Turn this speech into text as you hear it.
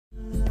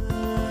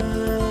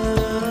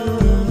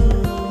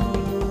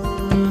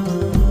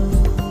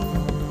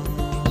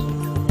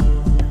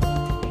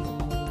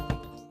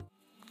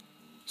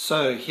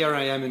So here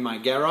I am in my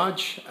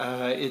garage.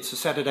 It's a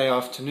Saturday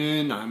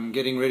afternoon. I'm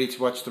getting ready to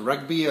watch the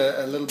rugby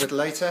a little bit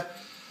later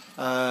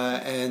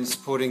and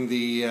supporting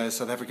the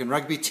South African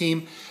rugby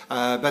team.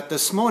 But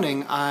this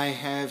morning I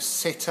have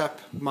set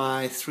up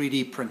my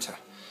 3D printer.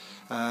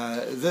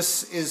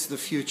 This is the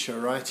future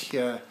right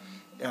here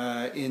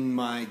in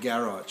my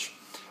garage.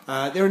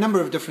 There are a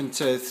number of different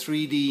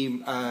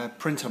 3D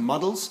printer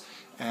models,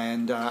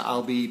 and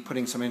I'll be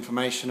putting some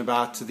information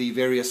about the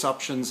various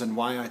options and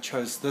why I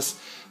chose this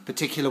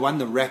particular one,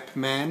 the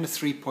Rapman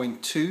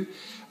 3.2,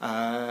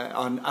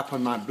 up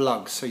on my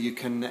blog, so you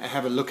can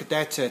have a look at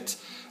that at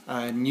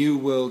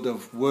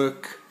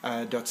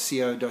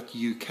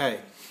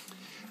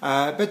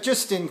newworldofwork.co.uk. But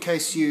just in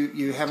case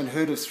you haven't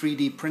heard of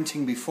 3D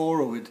printing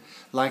before or would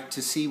like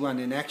to see one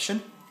in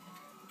action,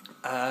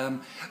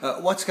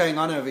 what's going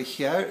on over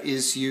here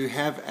is you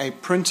have a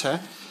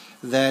printer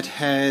that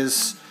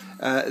has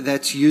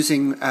that's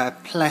using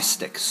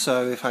plastic.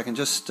 So if I can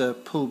just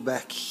pull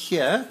back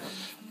here,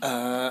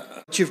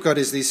 what you've got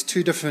is these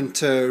two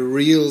different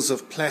reels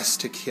of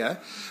plastic here.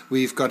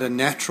 We've got a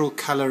natural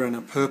color and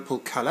a purple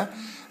color.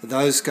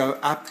 Those go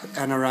up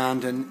and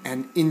around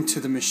and into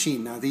the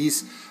machine. Now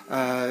these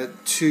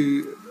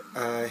two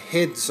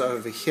heads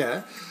over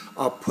here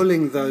are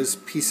pulling those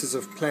pieces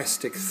of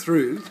plastic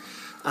through,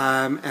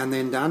 and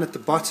then down at the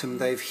bottom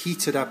they've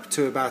heated up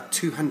to about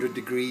 200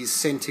 degrees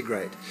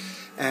centigrade.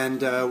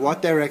 And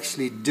what they're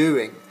actually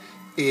doing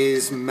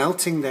is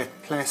melting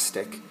that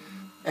plastic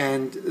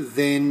and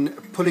then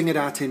pulling it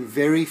out in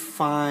very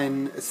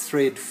fine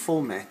thread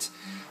format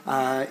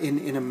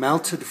in a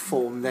melted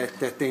form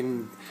that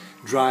then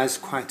dries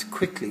quite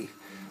quickly.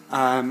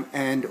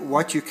 And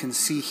what you can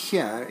see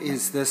here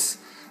is this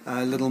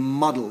little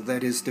model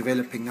that is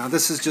developing. Now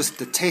this is just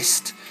the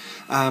test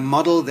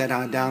model that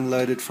I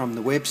downloaded from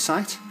the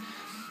website,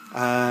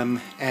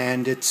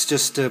 and it's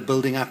just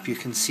building up. You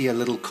can see a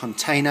little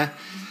container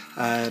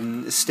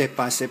step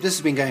by step. This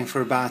has been going for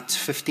about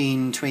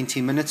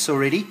 15-20 minutes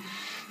already.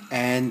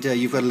 And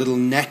you've got a little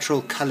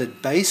natural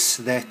colored base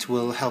that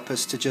will help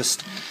us to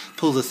just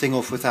pull the thing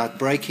off without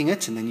breaking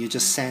it, and then you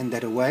just sand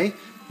that away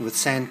with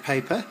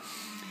sandpaper.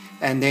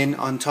 And then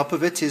on top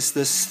of it is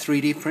this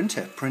 3D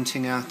printer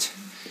printing out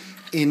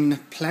in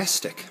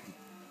plastic.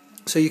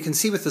 So you can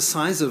see with the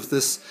size of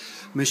this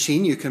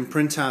machine you can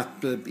print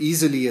out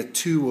easily a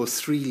 2 or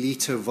 3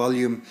 liter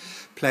volume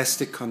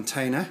plastic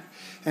container.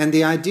 And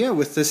the idea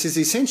with this is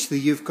essentially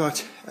you've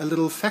got a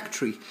little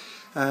factory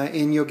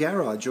in your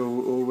garage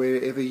or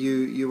wherever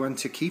you want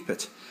to keep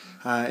it.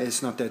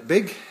 It's not that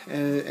big,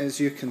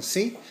 as you can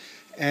see,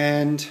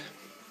 and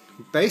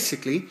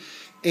basically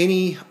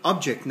any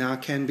object now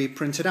can be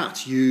printed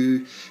out.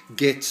 You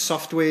get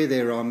software.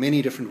 There are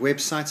many different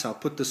websites. I'll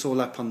put this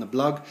all up on the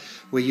blog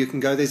where you can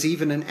go. There's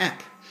even an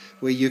app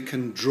where you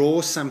can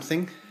draw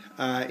something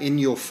in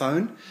your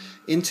phone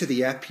into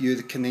the app.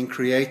 You can then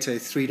create a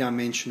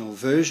 3-dimensional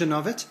version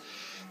of it,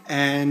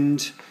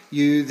 and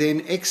you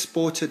then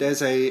export it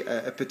as a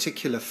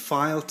particular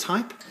file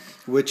type,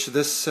 which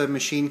this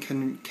machine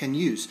can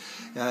use.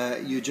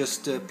 You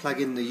just plug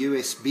in the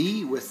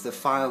USB with the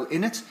file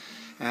in it,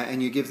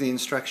 and you give the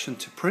instruction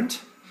to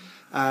print,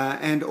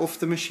 and off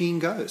the machine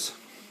goes.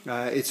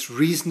 It's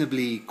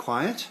reasonably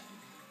quiet.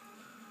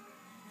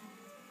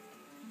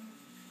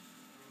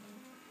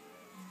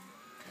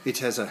 It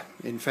has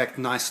in fact,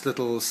 nice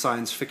little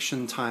science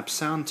fiction type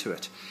sound to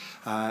it.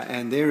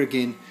 And there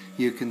again,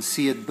 you can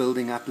see it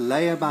building up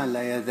layer by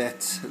layer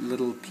that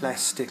little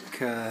plastic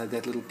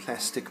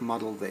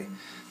model there.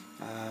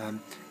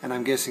 And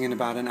I'm guessing in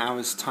about an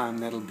hour's time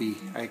that'll be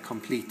a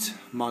complete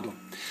model.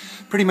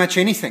 Pretty much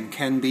anything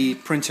can be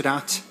printed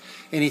out,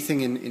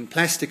 anything in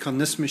plastic on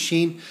this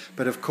machine,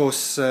 but of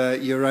course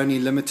you're only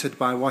limited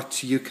by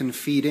what you can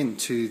feed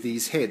into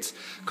these heads.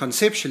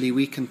 Conceptually,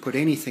 we can put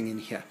anything in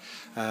here.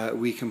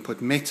 We can put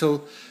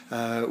metal,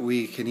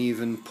 we can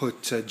even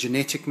put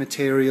genetic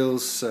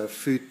materials,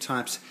 food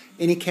types,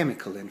 any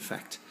chemical in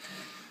fact.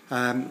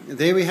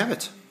 There we have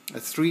it, a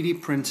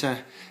 3D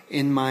printer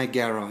in my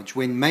garage.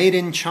 When made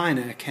in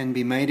China can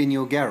be made in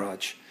your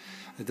garage,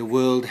 the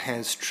world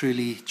has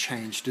truly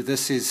changed.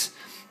 This is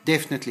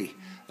definitely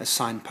a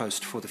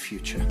signpost for the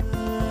future.